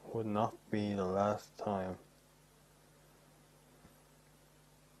 election would not be the last time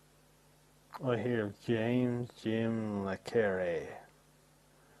I hear of James Jim LeCarey.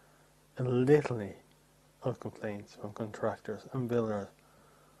 A litany of complaints from contractors and builders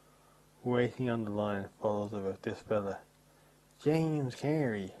waiting on the line follows about this fella, James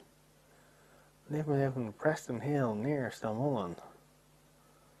Carey, living out in Preston Hill near Stamullen.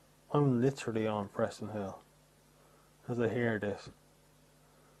 I'm literally on Preston Hill as I hear this,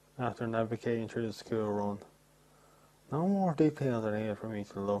 after navigating through the school run. No more details are needed for me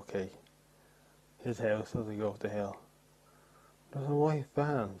to locate his house as I go up the hill. There's a white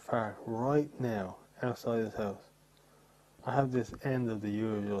van parked right now outside his house. I have this end of the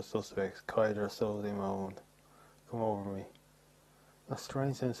usual suspects, Kaiser, Sozy, Moan, come over me. A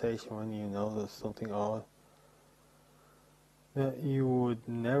strange sensation when you notice something odd that you would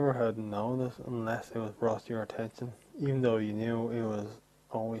never have noticed unless it was brought to your attention, even though you knew it was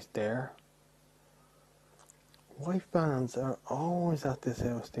always there. White vans are always at this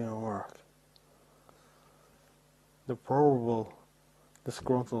house doing work. The probable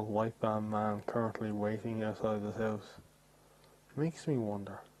disgruntled white van man currently waiting outside this house makes me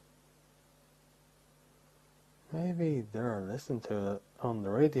wonder. Maybe they're listening to it on the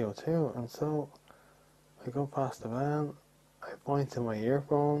radio too, and so I go past the van, I point to my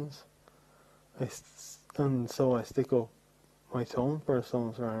earphones, and so I stick up my tongue for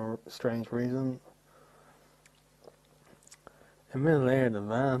some strange reason. A minute later, the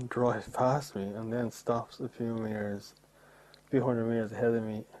van drives past me and then stops a few hundred meters ahead of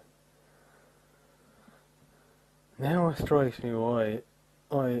me. Now it strikes me why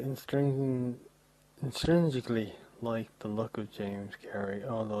I intrinsically liked the look of James Carey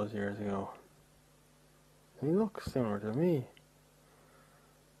all those years ago. He looks similar to me.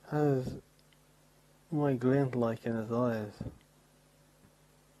 Has my glint like in his eyes.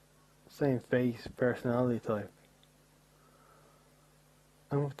 Same face, personality type.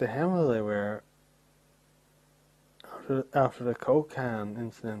 And with the helmet I wear, after the coke can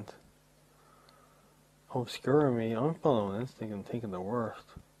incident obscuring me, I'm following instinct and thinking the worst.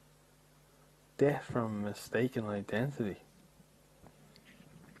 Death from mistaken identity.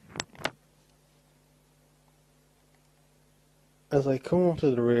 As I come up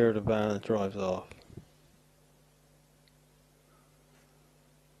to the rear of the van, it drives off.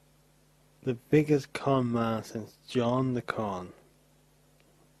 The biggest con man since John the Con,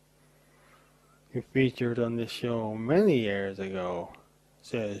 who featured on this show many years ago,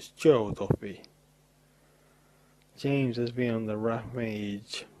 says Joe Duffy. James has been on the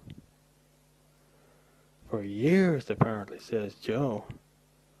rampage for years apparently, says Joe.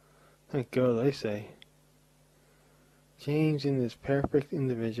 Thank God, I say. James in his perfect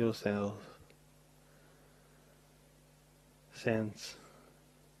individual sense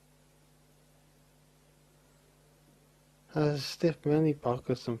has stiffed many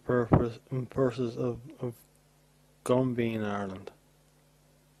pockets and purses of Gumby in Ireland.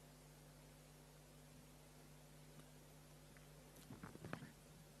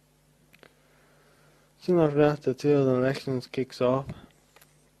 Soon after that, the 2000 elections kicks off.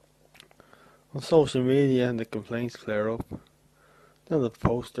 On social media, and the complaints flare up. Then the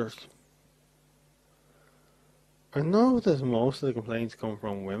posters. I know that most of the complaints come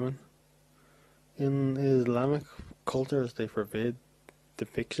from women. In Islamic cultures, they forbid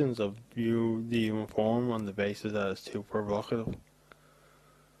depictions of the human form on the basis that it's too provocative.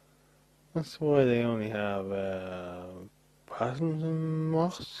 That's why they only have Pattern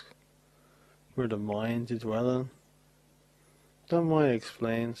Mosque, where the mind is dwelling. That might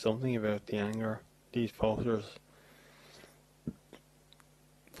explain something about the anger these posters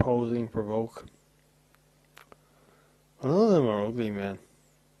posing provoke. None of them are ugly men.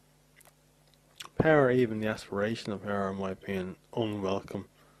 Power, even the aspiration of power, might be an unwelcome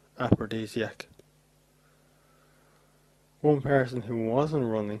aphrodisiac. One person who wasn't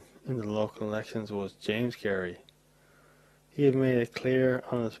running in the local elections was James Carey. He had made it clear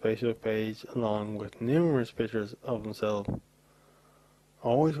on his Facebook page, along with numerous pictures of himself,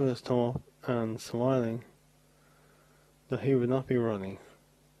 always with his thumb up and smiling, that he would not be running,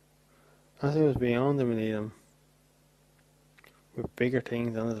 as he was beyond the millennium, with bigger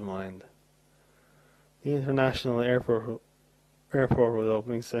things on his mind. The international airport was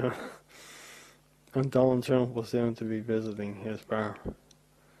opening soon, and Donald Trump was soon to be visiting his bar.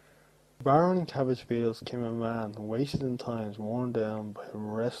 Barreling cabbage fields came a man, wasted in times, worn down by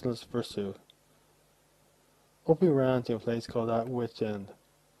restless pursuit. Up he ran to a place called Atwitch End.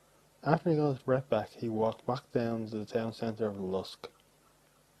 After he got his breath back, he walked back down to the town centre of Lusk.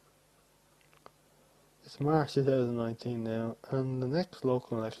 It's March 2019 now, and the next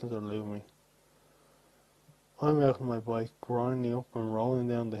local elections are looming. I'm out on my bike, grinding up and rolling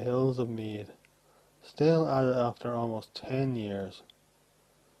down the hills of Meath, still at it after almost 10 years.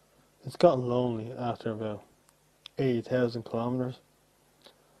 It's gotten lonely after about 80,000 kilometres,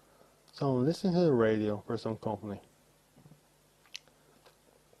 so I'm listening to the radio for some company.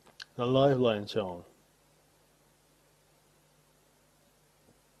 The live line shown.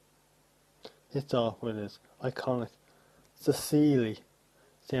 It's off with its iconic Cecily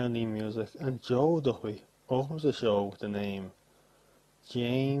sounding music, and Joe Duffy opens the show with the name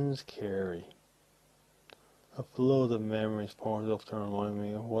James Carey. A flood of memories pours up to remind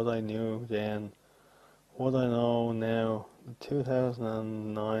me of what I knew then, what I know now. The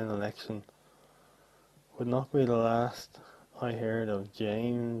 2009 election would not be the last I heard of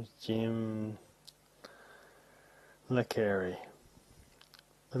James Jim LeCarey.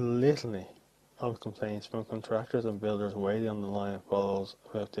 A litany of complaints from contractors and builders waiting on the line follows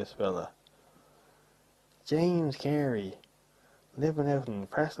about this fella. James Carey, living out in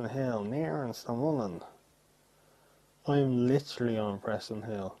Preston Hill, near in Stamullen. I am literally on Preston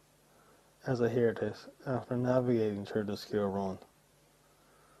Hill as I hear this, after navigating through the school run.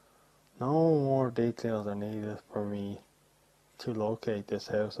 No more details are needed for me to locate this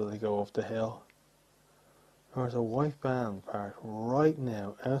house as I go up the hill. There's a white van parked right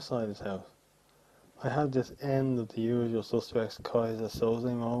now outside his house. I have this end of the usual suspects Kaiser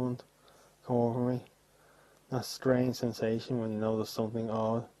Soze moment come over me. That strange sensation when you notice something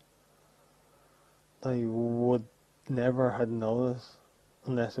odd that you would never have noticed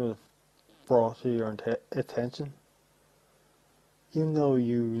unless it was brought to your attention. Even though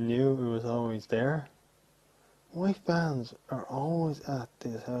you knew it was always there. White vans are always at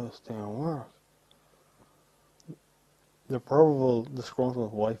this house doing work. The probable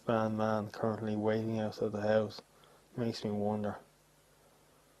disgruntled white van man currently waiting outside the house makes me wonder.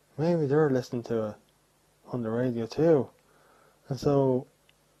 Maybe they're listening to it on the radio too. And so,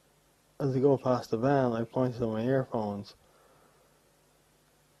 as I go past the van, I point to my earphones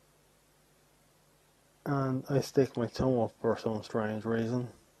and I stick my tongue up for some strange reason.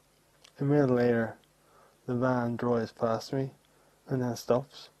 A minute later, the van drives past me and then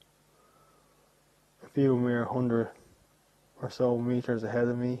stops. A few mere 100 or so meters ahead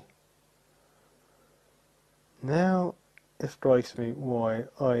of me. Now it strikes me why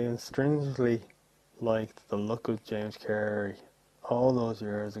I instinctively liked the look of James Carey all those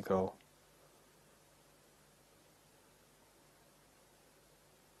years ago.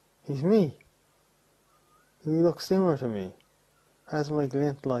 He's me. He looks similar to me. Has my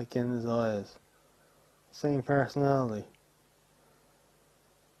glint like in his eyes. Same personality.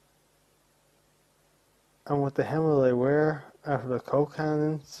 And with the helmet I wear after the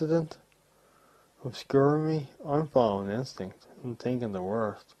cocaine incident obscuring me, I'm following instinct and thinking the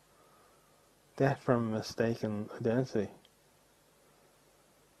worst. Death from mistaken identity.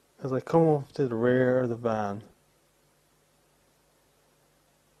 As I come up to the rear of the van,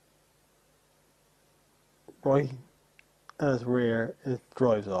 right as rear, it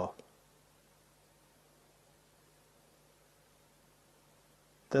drives off.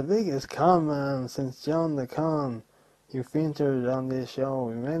 The biggest con man since John the Con you featured on this show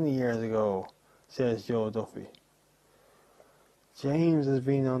many years ago, says Joe Duffy. James has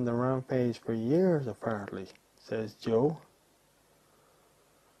been on the rampage for years apparently, says Joe.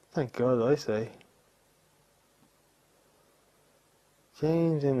 Thank God, I say.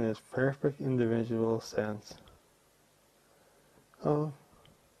 James in his perfect individual sense. of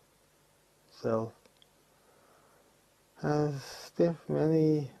self has stiffed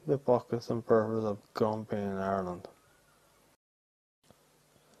many the pockets and purpose of campaign in Ireland.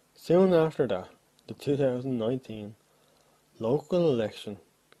 Soon after that, the 2019 local election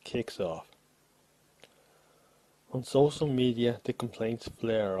kicks off. On social media, the complaints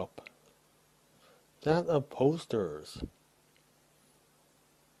flare up. That of posters.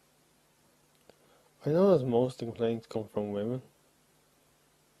 I know as most complaints come from women.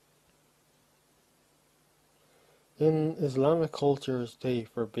 In Islamic cultures, they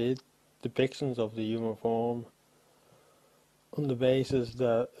forbid depictions of the human form on the basis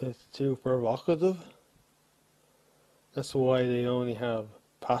that it's too provocative. That's why they only have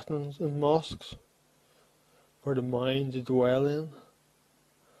patterns in mosques for the mind to dwell in.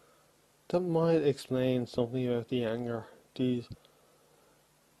 That might explain something about the anger these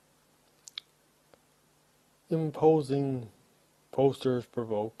imposing posters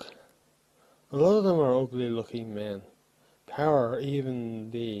provoke. A lot of them are ugly looking men. Power,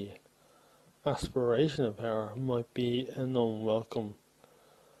 even the aspiration of power, might be an unwelcome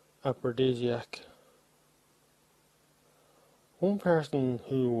aphrodisiac. One person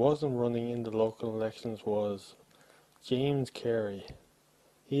who wasn't running in the local elections was James Carey.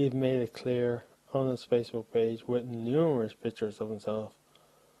 He had made it clear on his Facebook page with numerous pictures of himself,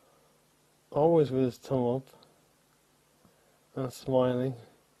 always with his thumb up and smiling,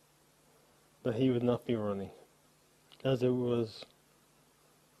 that he would not be running, as it was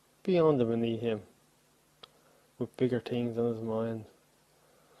beyond and beneath him, with bigger things on his mind.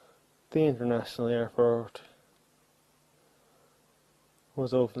 The international airport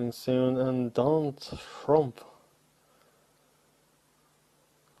was opening soon, and Donald Trump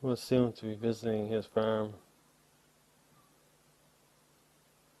was soon to be visiting his farm.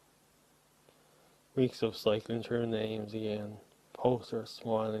 Weeks of cycling through names again, posters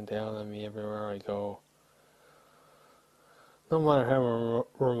smiling down at me everywhere I go. No matter how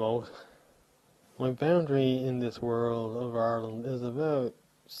remote, my boundary in this world of Ireland is about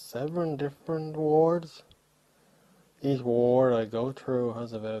 7 different wards. Each ward I go through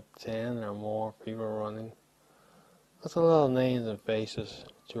has about 10 or more people running. That's a lot of names and faces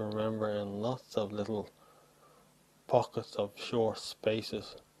to remember in lots of little pockets of short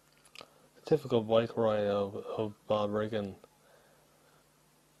spaces. A typical bike ride of Balbriggan.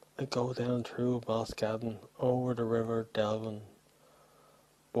 I go down through Boscadan, over the river Delvin,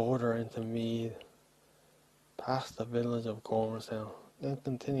 border into Meath, past the village of Gormastown, then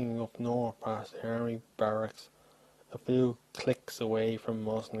continuing up north past the army barracks, a few clicks away from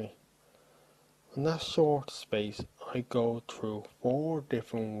Mosney. In that short space, I go through 4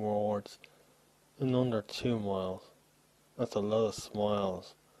 different wards in under 2 miles. That's a lot of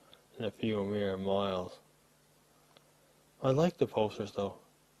smiles in a few mere miles. I like the posters though.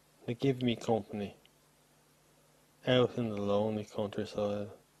 They give me company. Out in the lonely countryside,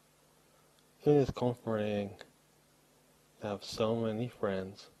 it is comforting to have so many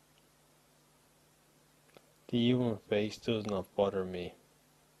friends. The human face does not bother me.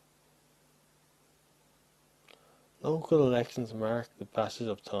 Local elections mark the passage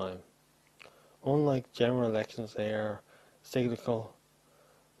of time. Unlike general elections, they are cyclical.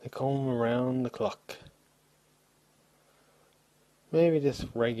 They come around the clock. Maybe this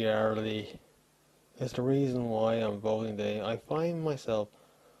regularity is the reason why on voting day I find myself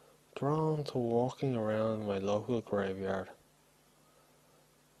drawn to walking around my local graveyard.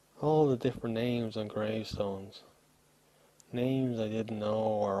 All the different names on gravestones. Names I didn't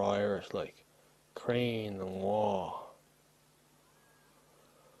know were Irish, like Crane and Waugh.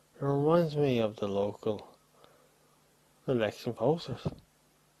 It reminds me of the local election posters.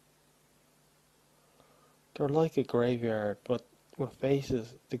 They're like a graveyard, but with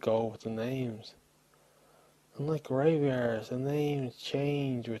faces to go with the names. And like graveyards, the names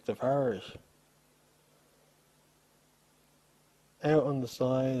change with the parish. Out on the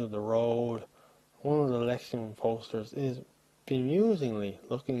side of the road, one of the election posters is bemusingly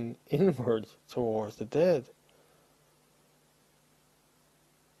looking inwards towards the dead.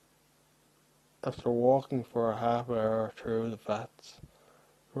 After walking for a half hour through the flats,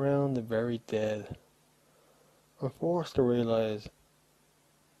 around the buried dead, I'm forced to realise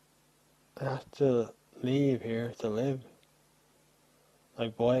I have to leave here to live. I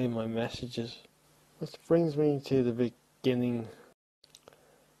buy my messages. Which brings me to the beginning.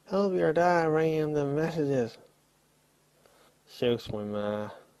 Help your dad ringing the messages, shouts my ma.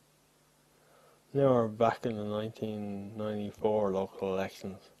 Now we're back in the 1994 local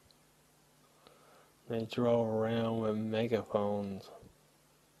elections. They drove around with megaphones.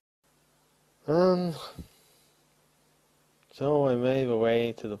 And So I made my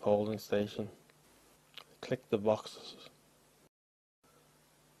way to the polling station. I clicked the boxes.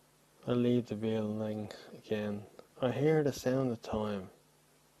 I leave the building again. I hear the sound of time.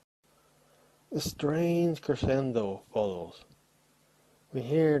 A strange crescendo follows. We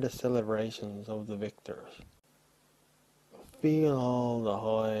hear the celebrations of the victors. Feel all the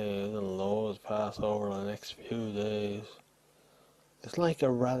highs and lows pass over the next few days. It's like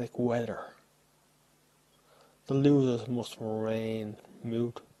erratic weather. The losers must remain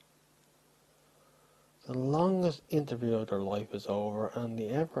mute. The longest interview of their life is over, and the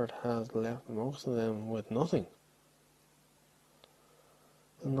effort has left most of them with nothing.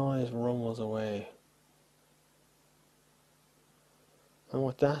 The noise rumbles away. And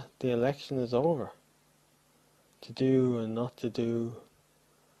with that, the election is over. To do and not to do.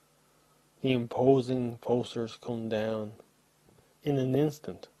 The imposing posters come down in an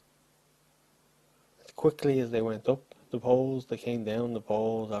instant. As quickly as they went up the polls, they came down the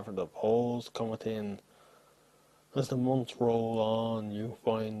polls after the polls come within. As the months roll on, you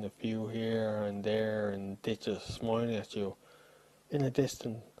find a few here and there in ditches smiling at you in a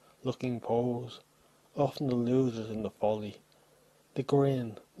distant looking pose, often the losers in the folly, the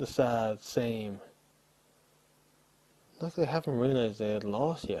grin, the sad same. Like they haven't realised they had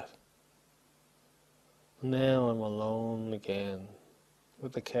lost yet. Now I'm alone again,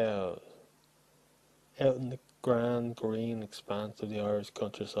 with the cows, out in the grand green expanse of the Irish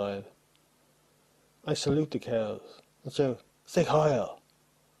countryside. I salute the cows and shout, "Sic Heil!"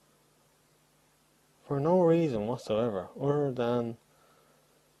 for no reason whatsoever, other than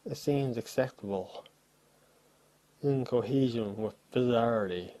it seems acceptable, in cohesion with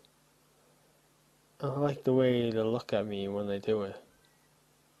bizarrety. I like the way they look at me when they do it.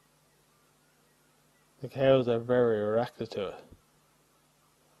 The cows are very reactive to it.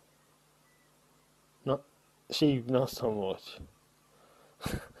 Not sheep, not so much.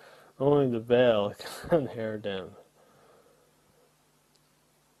 Only the bell can hear them.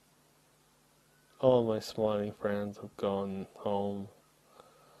 All my smiling friends have gone home.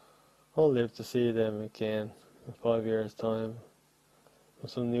 I'll live to see them again in 5 years' time, with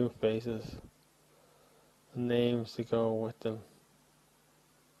some new faces and names to go with them.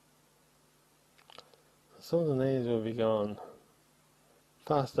 Some of the names will be gone,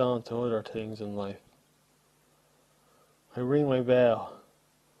 passed on to other things in life. I ring my bell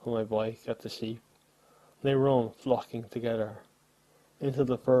on my bike at the sheep. They run flocking together into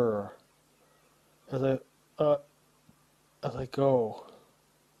the furrow as I go.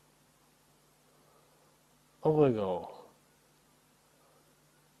 Up I go.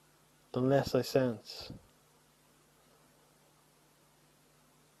 The less I sense,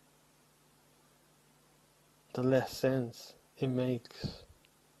 the less sense it makes.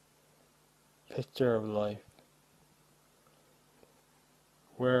 Picture of life.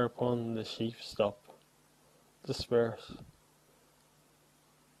 Whereupon the sheep stop, disperse,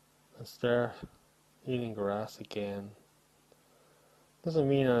 and start eating grass again. Doesn't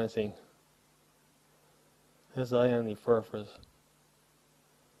mean anything. Has I any purpose?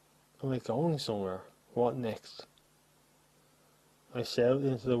 Am I going somewhere? What next? I shout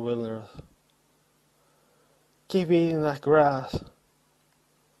into the wilderness. Keep eating that grass.